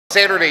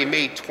Saturday,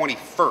 May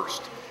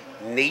 21st,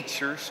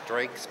 Nature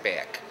Strikes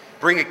Back.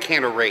 Bring a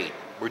can of raid.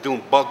 We're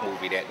doing Bug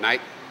Movie that night.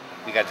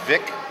 We got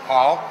Vic,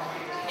 Paul.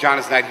 John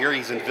is not here.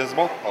 He's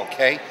invisible.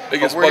 Okay.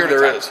 Biggest bug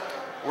there is.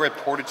 We're at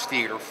Portage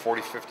Theater,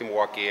 45th and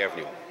Milwaukee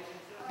Avenue.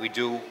 We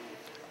do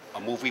a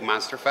movie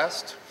Monster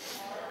Fest.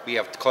 We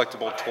have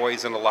collectible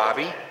toys in the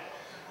lobby.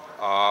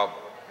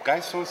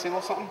 Guys, want to say a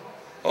little something?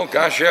 Oh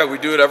gosh, yeah, we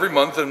do it every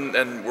month,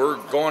 and we're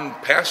going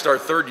past our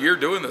third year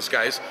doing this,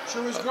 guys.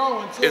 Sure is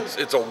growing too.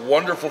 It's a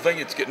wonderful thing.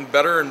 It's getting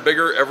better and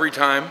bigger every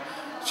time.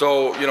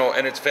 So, you know,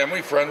 and it's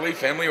family friendly,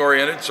 family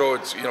oriented. So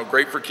it's, you know,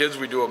 great for kids.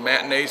 We do a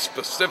matinee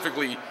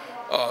specifically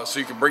so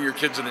you can bring your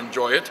kids and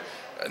enjoy it.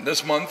 And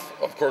this month,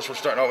 of course, we're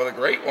starting out with a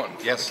great one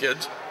for the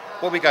kids.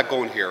 What we got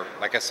going here,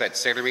 like I said,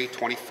 Saturday,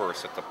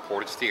 21st at the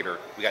Portage Theater,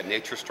 we got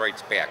Nature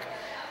Strikes Back.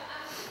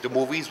 The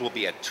movies will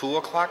be at 2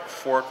 o'clock,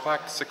 4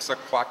 o'clock, 6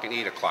 o'clock, and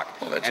 8 o'clock.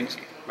 Oh, that's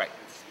easy. Right.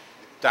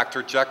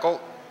 Dr. Jekyll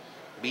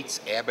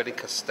meets Abbott and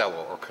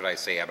Costello, or could I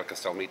say Abbott and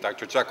Costello meet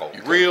Dr. Jekyll?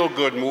 Real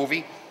good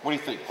movie. What do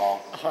you think,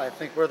 Paul? Oh, I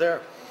think we're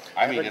there.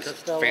 I mean, it's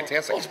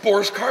fantastic. Well, it's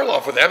Boris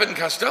Karloff with Abbott and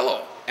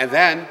Costello. And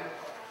then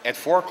at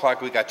 4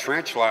 o'clock, we got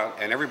Tarantula,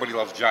 and everybody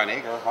loves John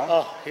Ager, huh?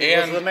 Oh, he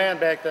was the man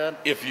back then.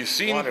 If you've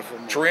seen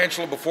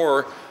Tarantula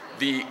before,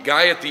 the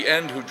guy at the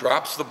end who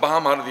drops the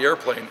bomb out of the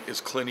airplane is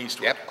Clint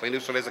Eastwood. Yep, Clint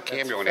Eastwood has a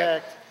cameo in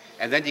that.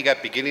 And then you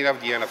got Beginning of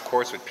the End, of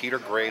course, with Peter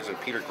Graves, and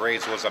Peter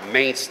Graves was a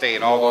mainstay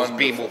in all those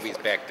B movies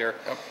back there.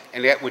 Yep.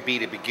 And that would be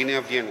the Beginning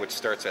of the End, which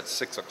starts at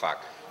 6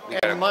 o'clock. We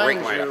got a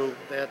great lineup. You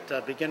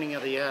that Beginning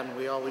of the End,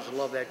 we always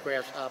love that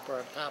grasshopper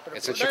on top of the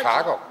It's in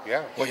Chicago,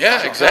 yeah. Well,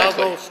 yeah,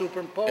 exactly. Chicago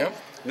superimposed. Yep.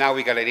 Now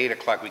we got at 8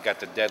 o'clock, we got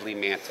the Deadly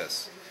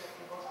Mantis.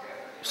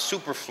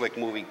 Super flick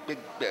movie.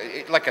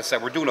 Like I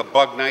said, we're doing a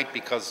bug night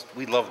because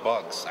we love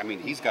bugs. I mean,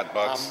 he's got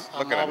bugs.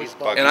 Look at him, he's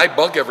bugging. And I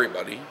bug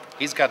everybody.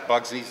 He's got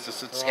bugs and he's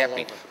just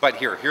happy. But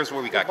here's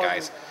what we got,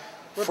 guys.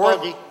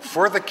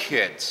 For the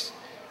kids,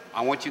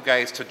 I want you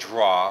guys to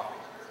draw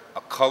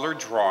a color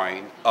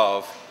drawing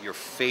of your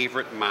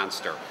favorite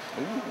monster.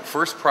 Ooh.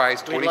 First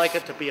prize, We'd like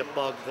it to be a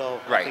bug, though.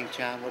 Right. I think,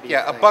 John, what do you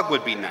think? A bug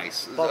would be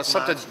nice.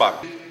 Something monster.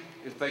 bug.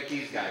 It's like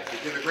these guys.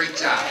 They did a great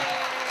job.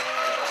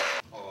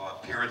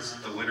 Parents,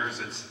 the winners,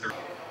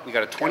 we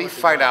got a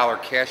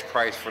 $25 cash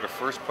prize for the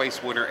first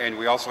place winner, and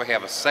we also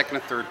have a second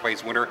and third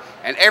place winner,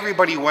 and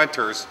everybody who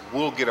enters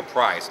will get a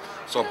prize.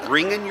 So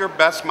bring in your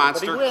best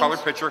monster color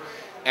picture,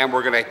 and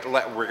we're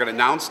gonna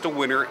announce the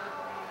winner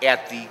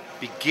at the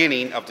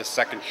beginning of the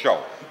second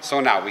show. So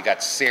now we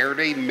got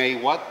Saturday, May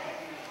what?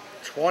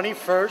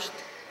 21st.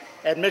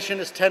 Admission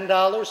is $10,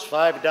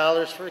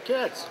 $5 for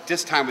kids.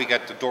 This time we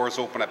got the doors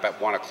open up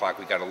at 1 o'clock.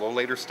 We got a little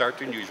later start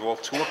than usual.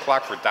 2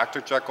 o'clock for Dr.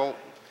 Jekyll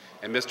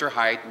and Mr.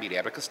 Hyde meet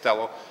Abbott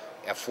Costello.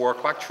 At 4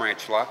 o'clock,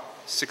 Tarantula.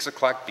 6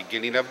 o'clock,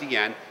 Beginning of the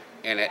End.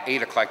 And at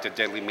 8 o'clock, the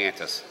Deadly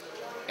Mantis.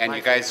 And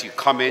you guys, you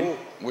come in,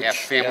 have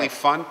family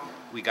fun.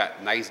 We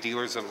got nice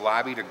dealers in the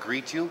lobby to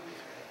greet you.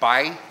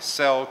 Buy,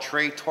 sell,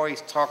 trade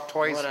toys, talk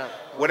toys.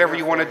 Whatever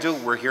you want to do,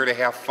 we're here to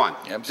have fun.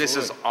 Absolutely. This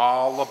is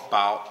all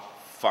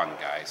about fun,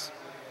 guys.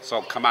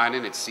 So come on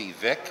in and see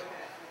Vic,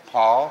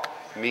 Paul,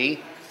 me,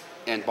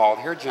 and bald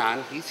hair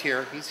John. He's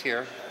here.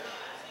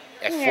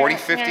 At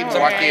 4050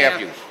 Milwaukee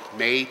Avenue,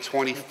 May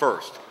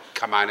 21st.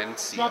 Come on in and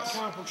see us. Got the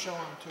comic book show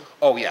on, too.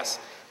 Oh, yes.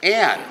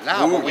 And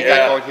now what we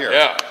got going here.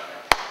 Yeah.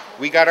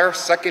 We got our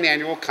second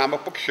annual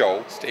comic book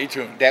show. Stay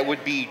tuned. That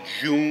would be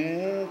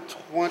June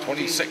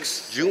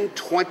 26th. June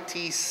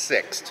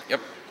 26th. Yep.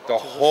 The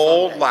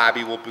whole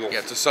lobby will be... Yeah,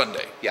 it's a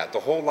Sunday. Yeah,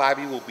 the whole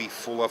lobby will be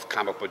full of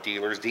comic book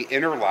dealers. The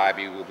inner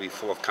lobby will be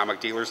full of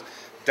comic dealers.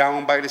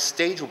 Down by the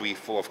stage will be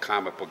full of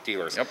comic book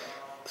dealers. Yep.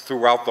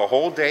 Throughout the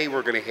whole day,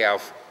 we're going to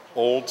have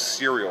old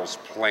serials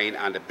playing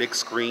on the big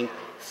screen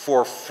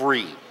for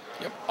free.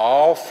 Yep.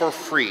 All for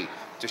free.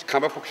 The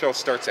comic book show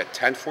starts at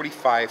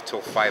 10:45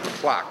 till 5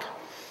 o'clock.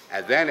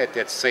 And then at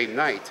that same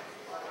night,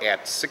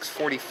 at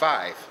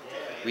 6:45,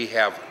 we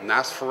have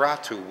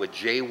Nosferatu with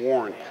Jay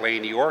Warren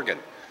playing the organ.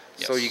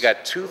 Yes. So you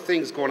got two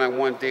things going on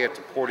one day at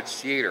the Portage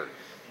Theater.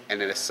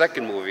 And then the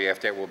second movie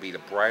after that will be The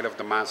Bride of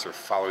the Monster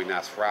following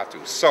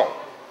Nosferatu. So,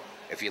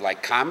 if you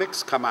like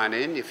comics, come on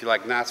in. If you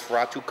like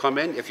Nosferatu, come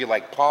in. If you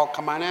like Paul,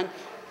 come on in.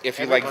 If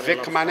you like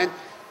Vic, come on in.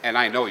 And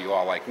I know you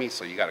all like me,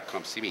 so you got to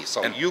come see me.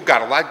 So you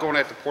got a lot going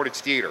at the Portage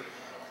Theater.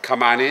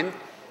 Come on in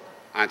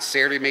on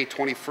Saturday, May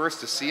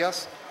 21st to see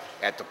us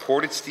at the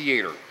Portage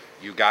Theater.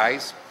 You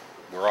guys,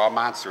 we're all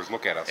monsters.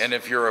 Look at us. And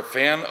if you're a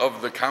fan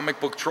of the comic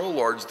book Troll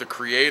Lords, the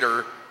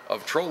creator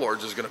of Troll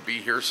Lords is going to be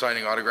here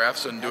signing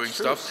autographs and doing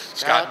stuff.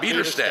 Scott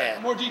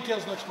Biederstadt. More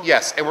details next month.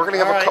 Yes, and we're going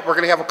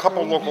to have a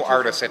couple local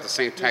artists at the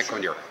same time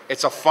on here.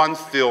 It's a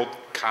fun-filled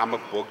comic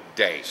book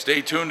day.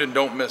 Stay tuned and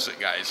don't miss it,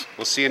 guys.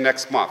 We'll see you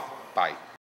next month. Bye.